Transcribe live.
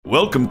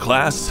Welcome,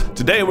 class.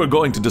 Today we're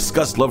going to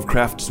discuss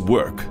Lovecraft's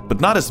work,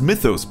 but not his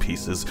mythos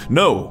pieces.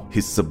 No,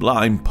 his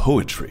sublime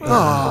poetry.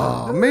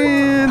 Aw,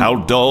 man. How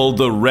dull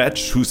the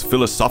wretch whose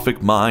philosophic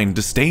mind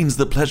disdains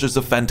the pleasures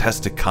of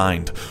fantastic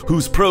kind,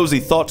 whose prosy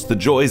thoughts the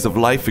joys of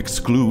life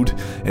exclude,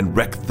 and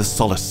wreck the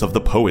solace of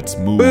the poet's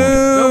mood.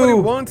 Boo! Nobody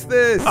wants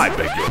this. I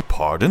beg your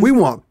pardon? We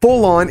want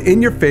full-on,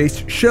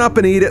 in-your-face,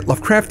 shut-up-and-eat-it,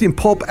 Lovecraftian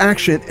pulp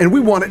action, and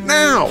we want it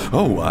now!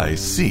 Oh, I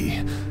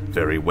see.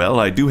 Very well,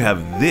 I do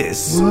have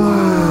this.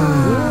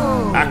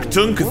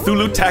 Achtung,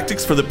 Cthulhu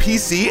Tactics for the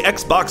PC,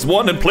 Xbox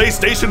One, and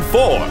PlayStation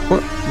 4.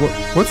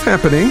 What's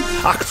happening?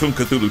 Achtung,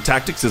 Cthulhu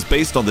Tactics is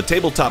based on the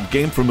tabletop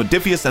game from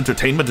Modifius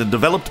Entertainment and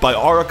developed by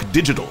Auric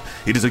Digital.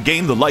 It is a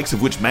game the likes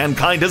of which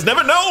mankind has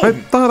never known. I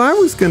thought I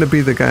was going to be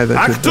the guy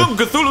that Achtung,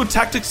 Cthulhu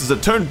Tactics is a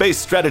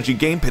turn-based strategy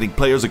game pitting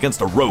players against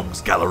a rogues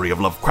gallery of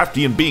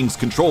Lovecraftian beings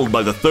controlled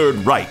by the Third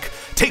Reich.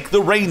 Take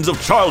the reins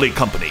of Charlie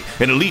Company,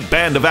 an elite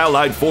band of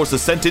Allied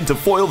forces sent in to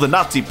foil the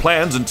Nazi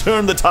plans and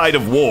turn the tide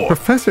of war.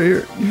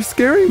 Professor, you're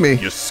scaring me.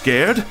 You're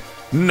scared?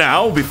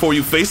 Now, before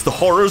you face the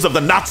horrors of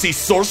the Nazi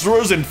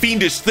sorcerers and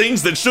fiendish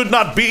things that should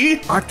not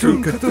be?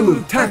 Achtung,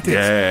 Cthulhu Tactics!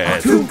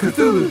 Yes. Achtung,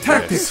 Cthulhu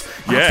Tactics!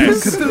 Yes.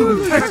 Achtung,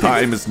 Cthulhu Tactics! The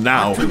time is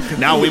now.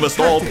 Now we must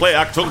all play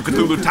Achtung,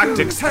 Cthulhu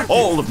Tactics.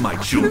 All of my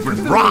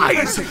children,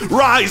 rise!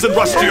 Rise and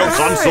rush to your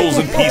consoles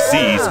and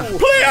PCs.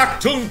 Play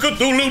Achtung,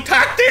 Cthulhu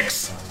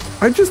Tactics!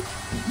 I just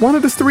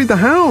wanted us to read The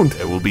Hound.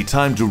 There will be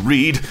time to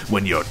read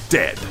when you're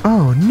dead.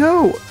 Oh,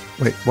 no.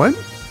 Wait, what?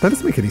 That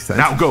doesn't make any sense.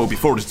 Now go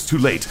before it's too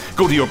late.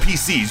 Go to your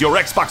PCs, your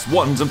Xbox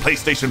Ones and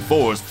PlayStation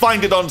 4s.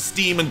 Find it on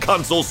Steam and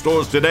console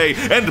stores today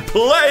and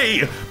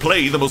play!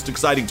 Play the most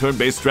exciting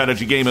turn-based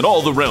strategy game in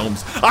all the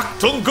realms.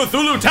 Achtung,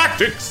 Cthulhu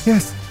Tactics!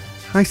 Yes,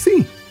 I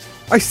see.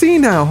 I see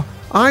now.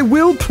 I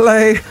will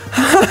play.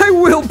 I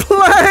will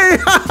play!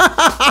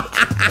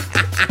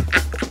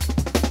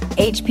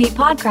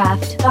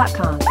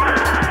 hppodcraft.com.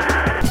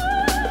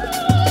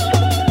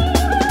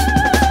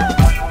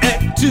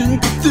 Achtung,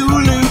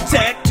 Cthulhu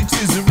Tactics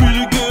is a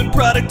really good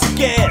product to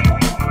get.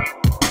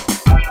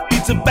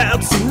 It's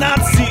about some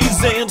Nazi